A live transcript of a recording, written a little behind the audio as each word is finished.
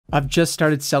I've just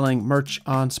started selling merch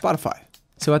on Spotify.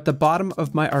 So at the bottom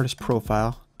of my artist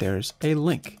profile, there's a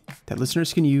link that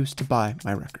listeners can use to buy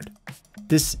my record.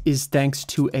 This is thanks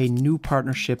to a new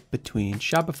partnership between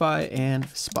Shopify and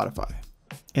Spotify.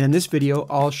 And in this video,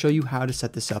 I'll show you how to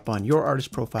set this up on your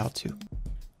artist profile too.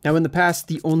 Now, in the past,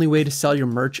 the only way to sell your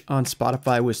merch on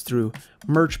Spotify was through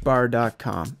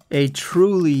merchbar.com, a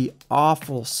truly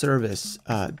awful service.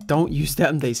 Don't use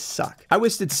them, they suck. I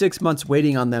wasted 6 months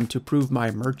waiting on them to approve my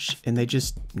merch, and they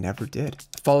just never did.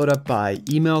 Followed up by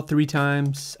email 3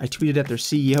 times. I tweeted at their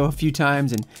CEO a few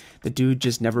times, and the dude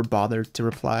just never bothered to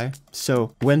reply.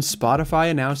 So when Spotify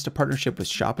announced a partnership with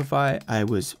Shopify, I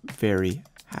was very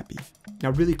happy. Now,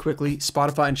 really quickly,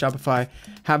 Spotify and Shopify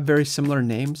have very similar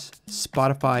names.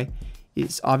 Spotify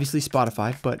is obviously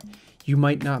Spotify, but you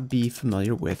might not be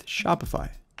familiar with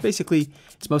Shopify. Basically,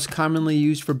 it's most commonly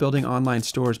used for building online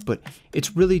stores, but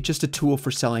it's really just a tool for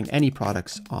selling any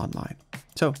products online.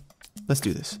 So let's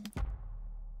do this.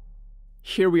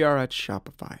 Here we are at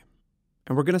Shopify,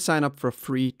 and we're going to sign up for a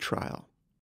free trial.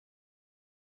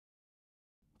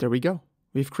 There we go.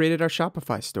 We've created our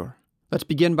Shopify store. Let's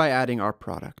begin by adding our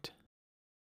product.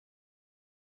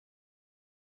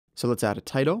 So let's add a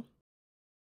title,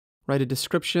 write a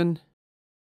description.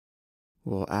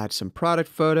 We'll add some product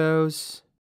photos.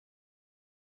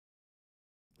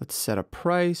 Let's set a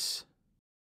price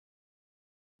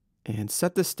and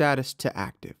set the status to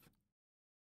active.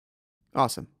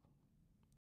 Awesome.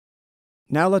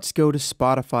 Now let's go to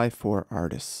Spotify for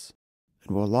Artists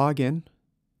and we'll log in.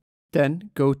 Then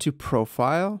go to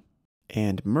Profile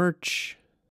and Merch.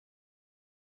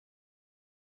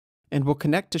 And we'll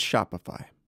connect to Shopify.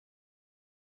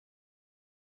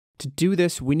 To do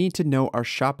this, we need to know our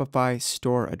Shopify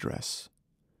store address.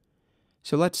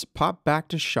 So let's pop back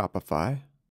to Shopify.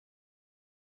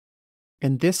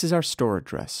 And this is our store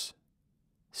address.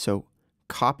 So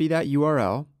copy that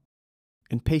URL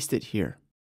and paste it here.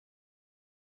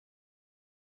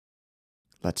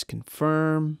 Let's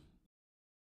confirm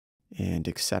and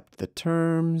accept the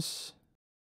terms.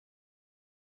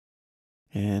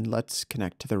 And let's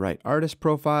connect to the right artist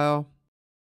profile.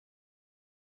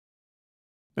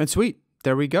 And sweet,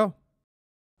 there we go.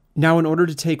 Now, in order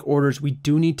to take orders, we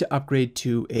do need to upgrade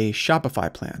to a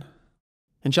Shopify plan.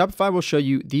 And Shopify will show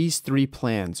you these 3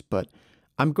 plans, but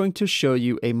I'm going to show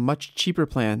you a much cheaper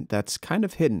plan that's kind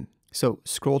of hidden. So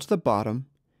scroll to the bottom,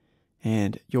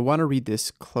 and you'll want to read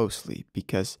this closely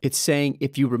because it's saying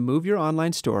if you remove your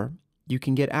online store, you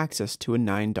can get access to a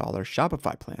 $9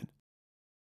 Shopify plan.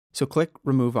 So click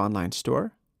Remove Online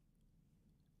Store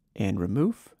and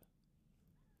remove.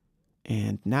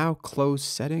 And now close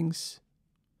settings.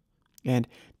 And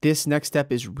this next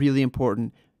step is really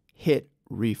important. Hit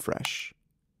refresh.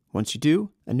 Once you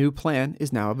do, a new plan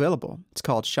is now available. It's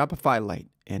called Shopify Lite,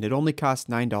 and it only costs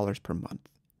 $9 per month.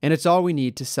 And it's all we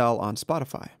need to sell on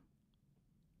Spotify.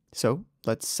 So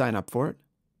let's sign up for it.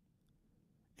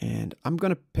 And I'm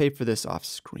going to pay for this off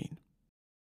screen.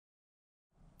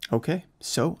 Okay,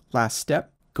 so last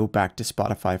step, go back to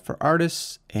Spotify for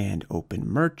Artists and open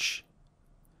Merch.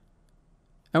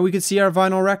 And we can see our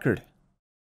vinyl record.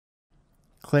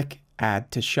 Click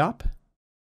Add to Shop.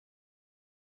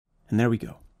 And there we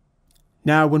go.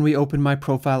 Now, when we open my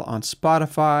profile on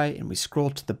Spotify and we scroll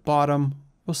to the bottom,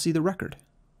 we'll see the record.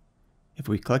 If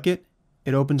we click it,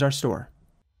 it opens our store.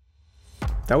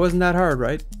 That wasn't that hard,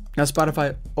 right? Now,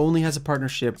 Spotify only has a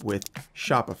partnership with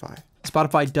Shopify.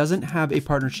 Spotify doesn't have a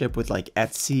partnership with like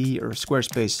Etsy or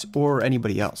Squarespace or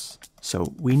anybody else.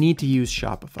 So we need to use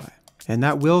Shopify. And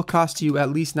that will cost you at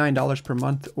least $9 per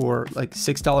month or like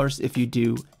 $6 if you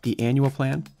do the annual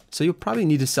plan. So you'll probably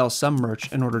need to sell some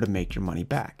merch in order to make your money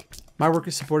back. My work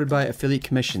is supported by affiliate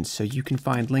commissions, so you can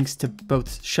find links to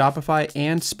both Shopify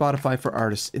and Spotify for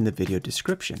Artists in the video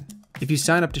description. If you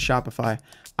sign up to Shopify,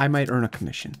 I might earn a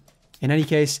commission. In any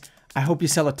case, I hope you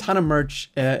sell a ton of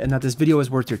merch and that this video is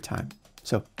worth your time.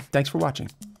 So thanks for watching.